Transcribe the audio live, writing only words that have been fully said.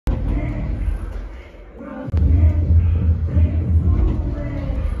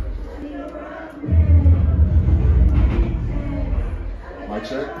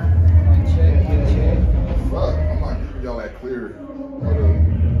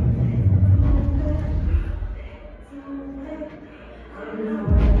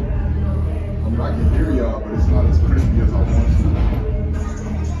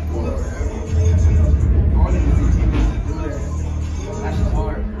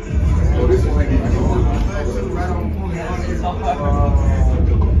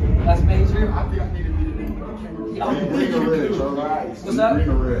That's major. I think I need to be the camera. Bring a red, Joe. What's up? Bring a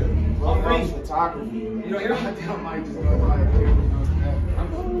red. Well, green photography. You don't hear me? I think I might just go live here.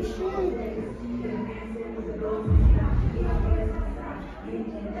 Oh, shit.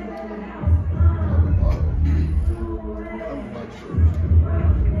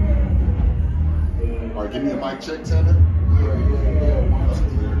 All right, give me a mic check, Tana. Yeah. 1,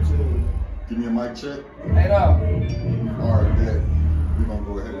 2, 2. Give me a mic check. Hey, no. All right, bet. We're going to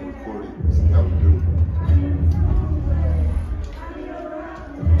go ahead and record it. See how we do.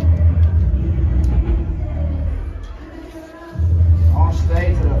 On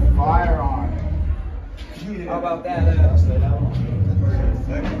stage with a fire on. How about that?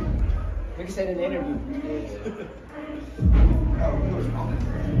 We can say it in the interview.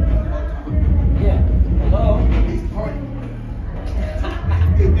 Yeah. Hello. He's partying.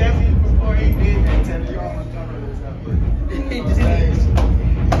 Definitely before he did that, Tana, you almost covered this up. He just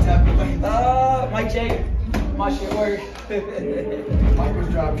Mike J. My shit work. Mike was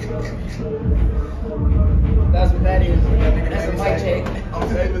dropping. That's what that is. That's a Mike J. I'm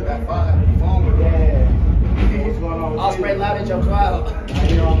saying with that phone with that. What's going on? I'll spread loud and jokes wild. Now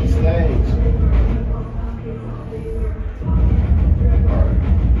you're on the stage. All right.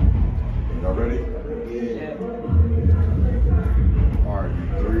 Y'all ready? Yeah. All right,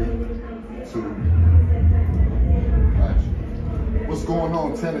 3, 2, action. What's going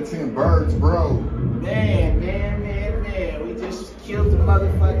on, 10 to 10 birds, bro? Man. We just killed the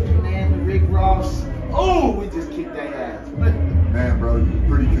motherfucking man, Rick Ross. Oh, we just kicked that ass. Man, bro, you're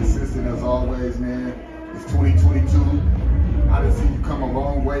pretty consistent as always, man. It's 2022. I done seen you come a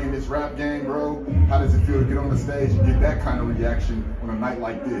long way in this rap game, bro. How does it feel to get on the stage and get that kind of reaction on a night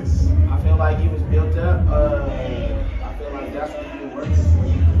like this? I feel like it was built up. I feel like that's what you've been working for.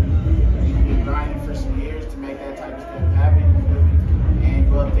 You've been grinding for some years to make that type of stuff happen, you feel me? And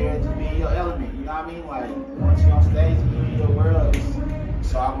go up there and just be in your element, you know what I mean? Like, once you're on stage, you're in your world,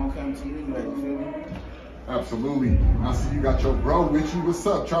 so I'm gonna come to you anyway, you feel me? Absolutely. I see you got your bro with you. What's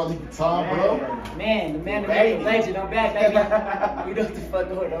up, Charlie Tom, bro? Man, the man, the myth, the legend. I'm back, baby. You know what the fuck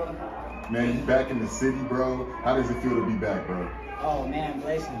going on. Man, you back in the city, bro. How does it feel to be back, bro? Oh man,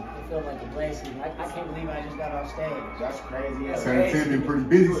 blessing. It feels like a blessing. I can't believe I just got off stage. That's crazy. That's San Tim been pretty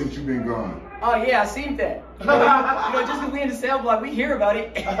busy since you've been gone. Oh yeah, I seen that. You know just because we in the cell block, we hear about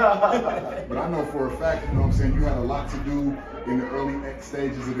it. But I know for a fact, you know what I'm saying, you had a lot to do in the early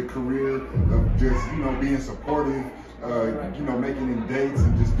stages of the career of just, you know, being supportive, you know, making them dates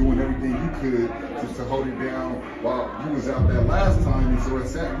and just doing everything you could just to hold it down while you was out there last time. And so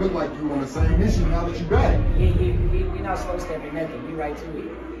it looked like you were on the same mission now that you're back. We not slow stepping nothing. We right to it. You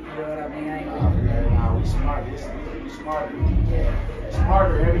know what I mean? I ain't Nah, we smart. We smarter. Yeah.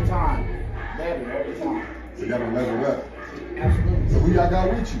 Smarter every time. Better every time. So you gotta level up. Absolutely. So who y'all got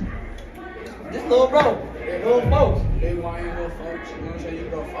with you? This little bro. Little folks. They lying little folks, you know what I'm saying? You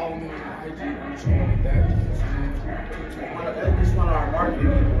can go follow me on IG, underscore like that. This is one of our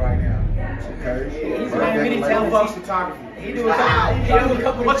marketing people right now. Okay. He's wearing many Tell talents. folks photography. He do a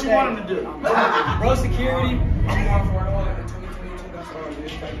couple. What you want him to do? Bro, security. I'm going for it all in 2022. That's all it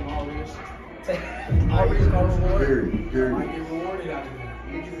is. Taking all this. All Rizz no reward. Period. Might get rewarded out of it.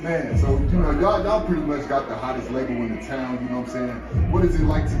 Man, so, you know, y'all pretty much got the hottest label in the town, you know what I'm saying? What is it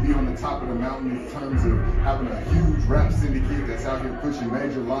like to be on the top of the mountain in terms of having a huge rap syndicate that's out here pushing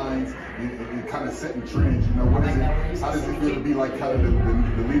major lines and kind of setting trends, you know? What is it? How does it feel to be like kind of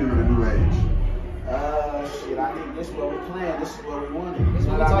the leader of the new age? Shit, I think this is what we're playing. This is what we wanted. This is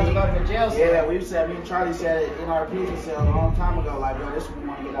what we talked about in the jail cell. Yeah, we said, me and Charlie said it in our prison cell a long time ago, like, bro, this is what we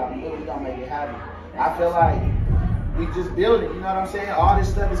want to get out and do. We gonna make it happen. I feel like we just build it, you know what I'm saying? All this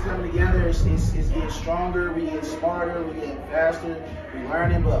stuff is coming together. It's getting stronger. We get smarter. We getting faster. We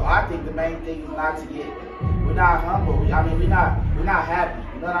learning. But I think the main thing is not to get. We're not humble. We're not happy.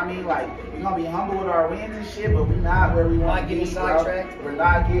 You know what I mean? Like, we're gonna be humble with our wins and shit, but we're not where we want to be. Sidetracked. We're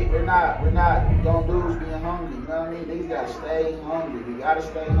not gonna lose being hungry. You know what I mean? Niggas gotta stay hungry. We gotta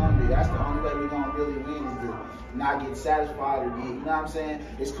stay hungry. That's the only way we're gonna really win is to not get satisfied or get, you know what I'm saying?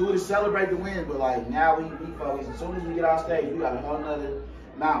 It's cool to celebrate the wins, but like now we focus. As soon as we get off stage, we got a whole nother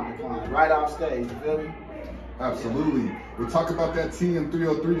mountain to climb right off stage. You feel me? Absolutely. We'll talk about that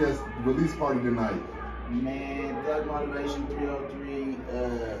TM303 that's release party tonight. Man, Thug Motivation 303.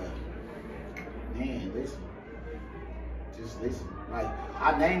 Man, listen. Just listen. Like,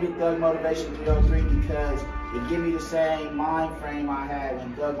 I named it Thug Motivation 303 because it gave me the same mind frame I had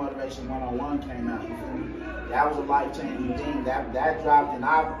when Thug Motivation 101 came out. You feel me? That was a life-changing thing. That dropped and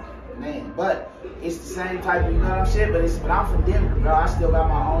man. But it's the same type of, you know what I'm saying? But I'm from Denver, bro. I still got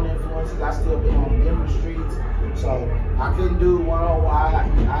my own influences. I still been on Denver streets. So I couldn't do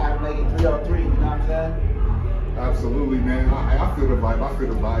 101. I had to make it 303. You know what I'm saying? Absolutely, man. I feel the vibe. I feel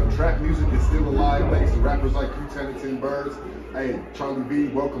the vibe. Trap music is still alive thanks to rappers like you, Tana, 10 Birds. Hey, Charlie B,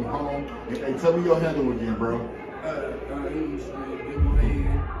 welcome home. And, hey, tell me your handle again, bro.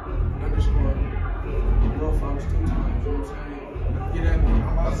 Real folks 2 times, you know what I'm saying? Get at me.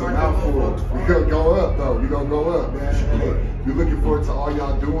 That's a mouthful. We gonna go up, though. We gonna go up, man. Hey, we're looking forward to all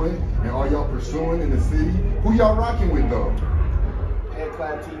y'all doing and all y'all pursuing in the city. Who y'all rocking with, though? Head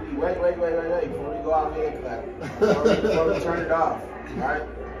Klap TV. Wait. Before we go out, Head Klap. Before we turn it off, all right?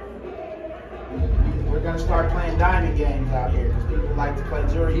 We're gonna start playing diamond games out here because people like to play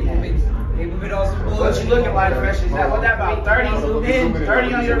jewelry games. People been on some bullshit. What you looking like, Fresh? Is that what that about 30?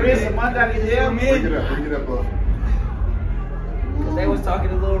 30 on your wrist, a month out of your Bring it up. They was talking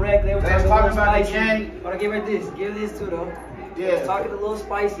to Lil Rec. They was talking about spicy. the gang. But I give her this. Give this too though. Yeah. They was talking a little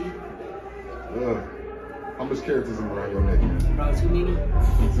spicy. How much carats is around your neck, man? Bro, too many.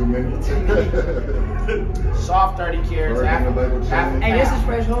 Too many. Soft 30 carats. Half a pound. Hey, this is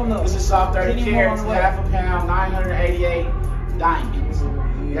Fresh Home though. This is soft 30 carats. Half a pound. 988 diamonds.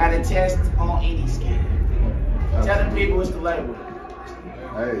 You gotta test on any skin. Telling people it's the label.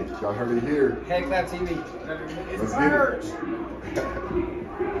 Hey, y'all heard it here. Head Klap TV. Let's get it.